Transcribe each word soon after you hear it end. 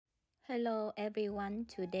Hello everyone,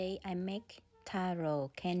 today I make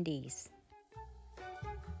taro candies.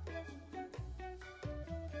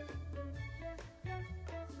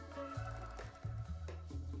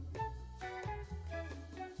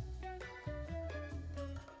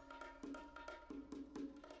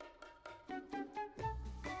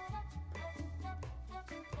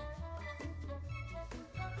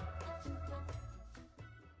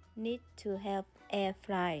 Need to have air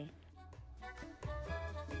fry.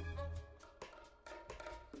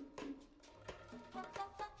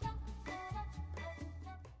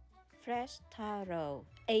 Fresh taro,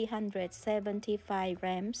 875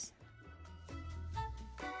 grams.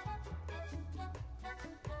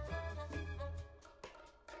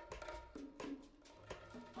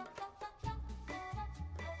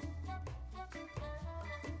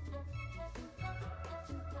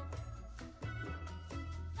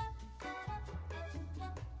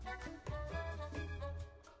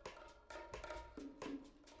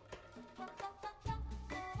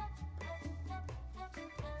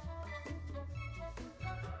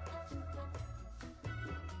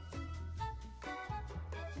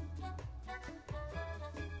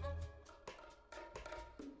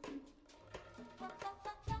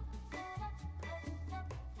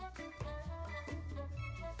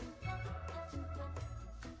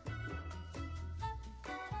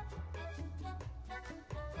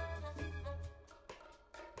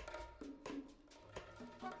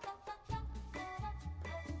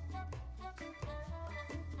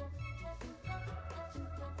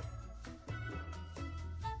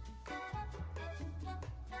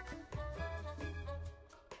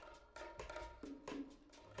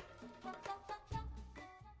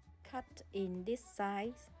 Cut in this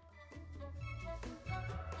size.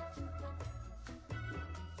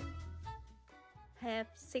 Have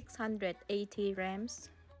 680 grams.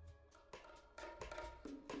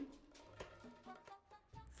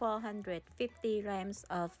 450 grams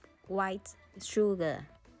of white sugar.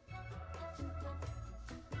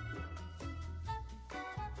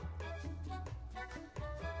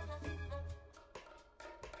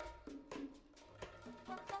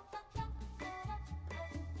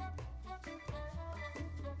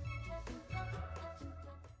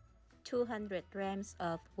 $200 grams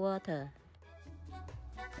of water.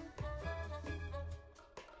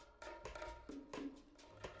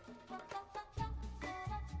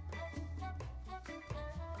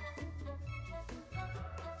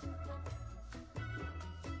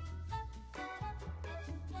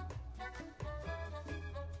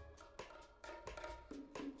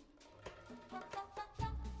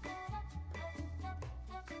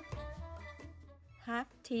 Half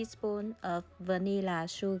teaspoon of vanilla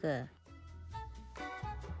sugar.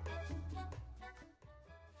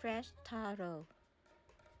 Fresh taro.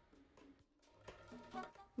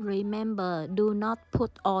 Remember, do not put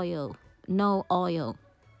oil. No oil.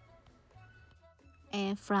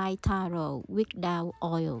 Air fry taro without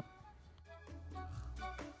oil.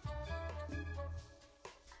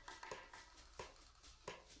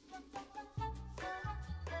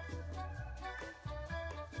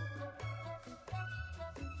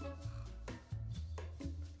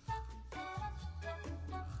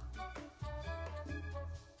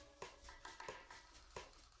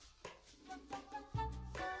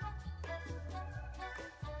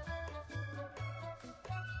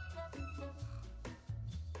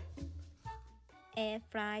 Air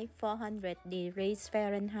fry 400 degrees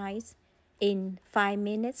Fahrenheit in 5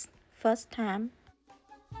 minutes first time.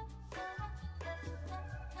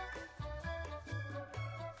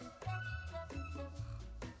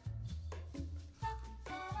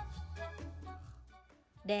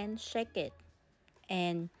 Then shake it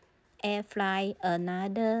and air fry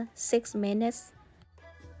another 6 minutes.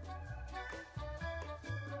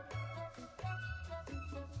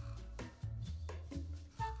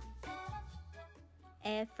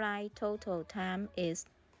 Air fry total time is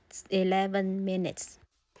 11 minutes.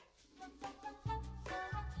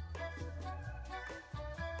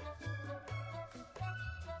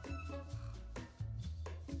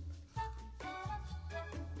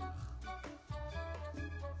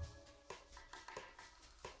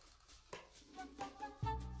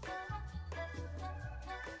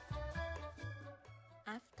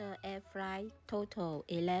 After air fry total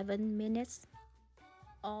 11 minutes,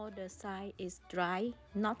 all the side is dry,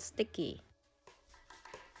 not sticky.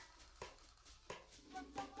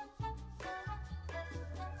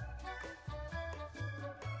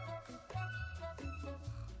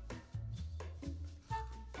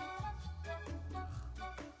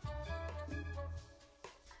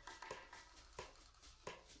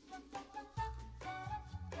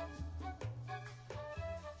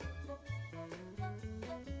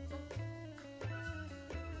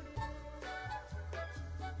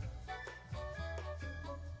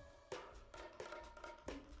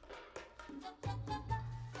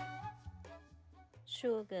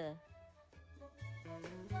 sugar,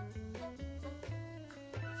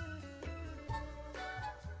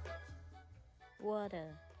 water,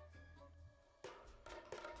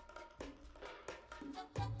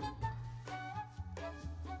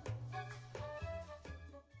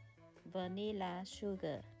 vanilla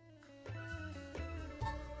sugar,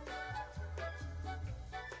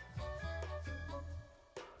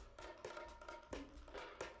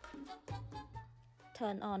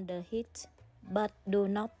 turn on the heat, but do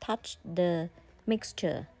not touch the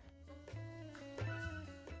mixture.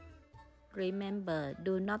 Remember,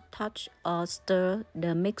 do not touch or stir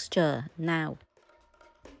the mixture now.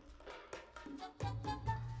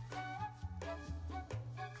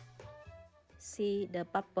 See the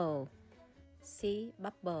bubble. See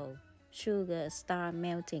bubble. Sugar start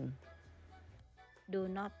melting. Do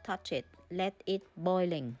not touch it. Let it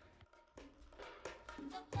boiling.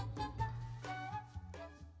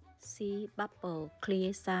 See bubble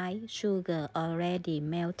clear side, sugar already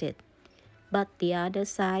melted, but the other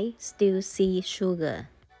side still see sugar.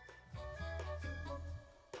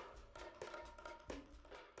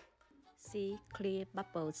 See clear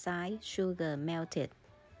bubble side, sugar melted.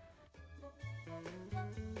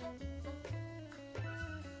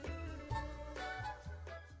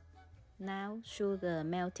 Now sugar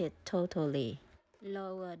melted totally.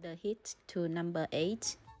 Lower the heat to number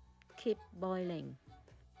 8. Keep boiling.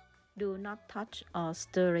 Do not touch or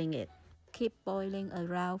stirring it. Keep boiling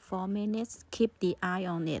around 4 minutes. Keep the eye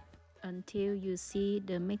on it until you see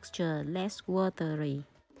the mixture less watery.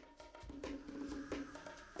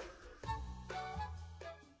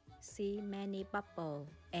 See many bubbles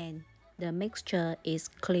and the mixture is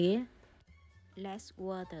clear, less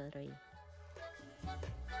watery.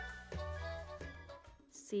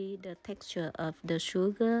 See the texture of the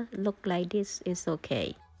sugar look like this is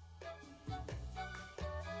okay.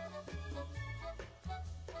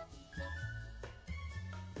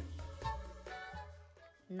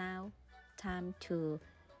 Now, time to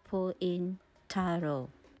pour in taro.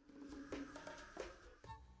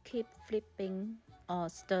 Keep flipping or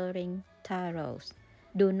stirring taros.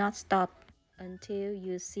 Do not stop until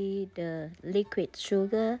you see the liquid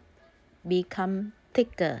sugar become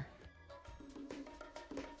thicker.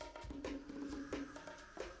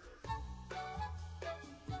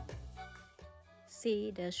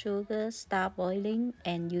 See the sugar start boiling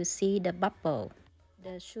and you see the bubble.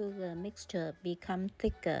 The sugar mixture become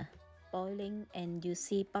thicker, boiling and you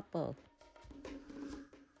see bubble.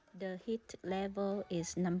 The heat level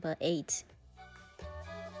is number 8.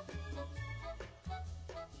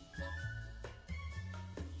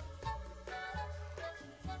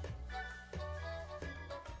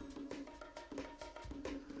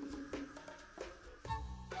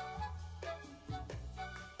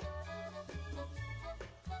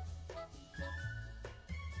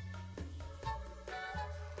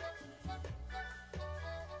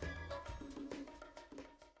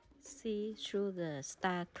 See sugar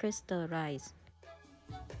start crystallize.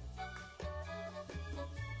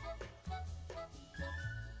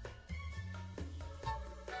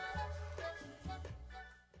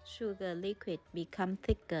 Sugar liquid become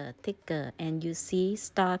thicker and you see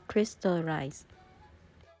start crystallize.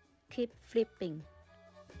 Keep flipping.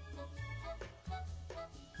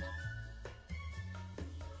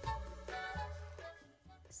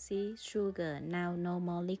 See sugar now no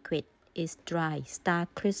more liquid. Is dry,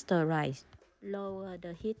 start crystallize. Lower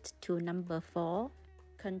the heat to number 4.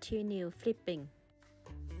 Continue flipping.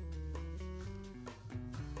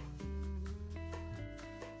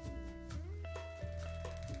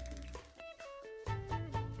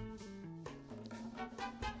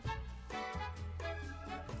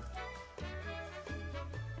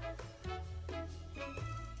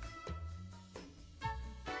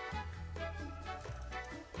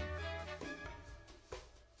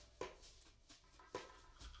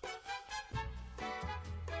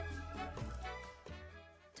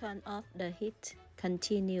 Turn off the heat.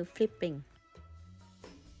 Continue flipping.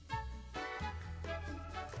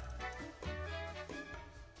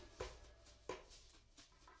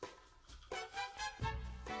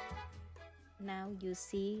 Now you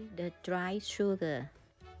see the dry sugar.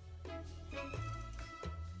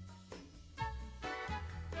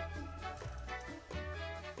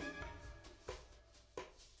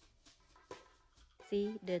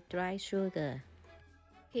 See the dry sugar.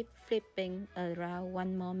 Keep flipping around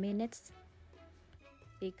 1 more minute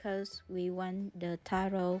because we want the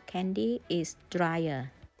taro candy is drier.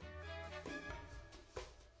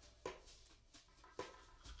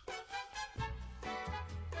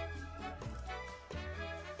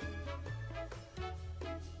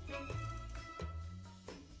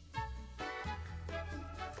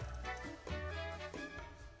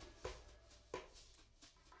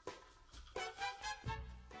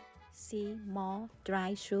 See more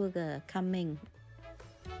dry sugar coming.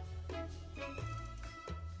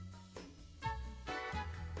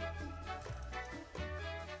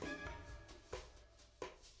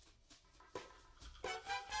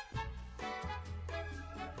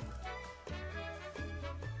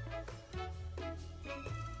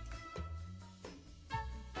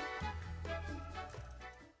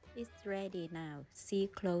 It's ready now. See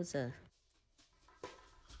closer.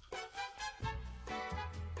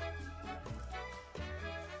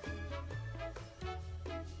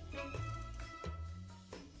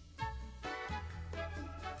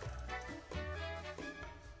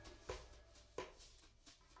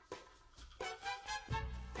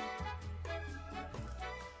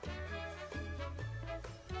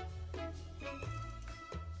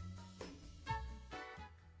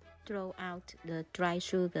 Throw out the dry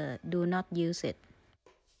sugar. Do not use it.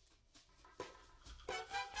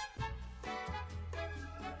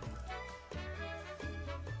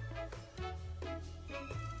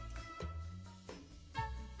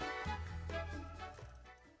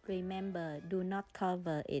 Remember, do not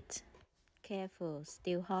cover it. Careful,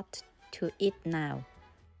 still hot to eat now.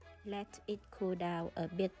 Let it cool down a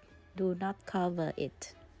bit. Do not cover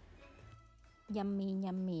it. Yummy,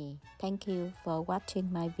 yummy. Thank you for watching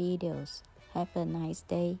my videos. Have a nice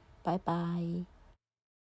day. Bye bye.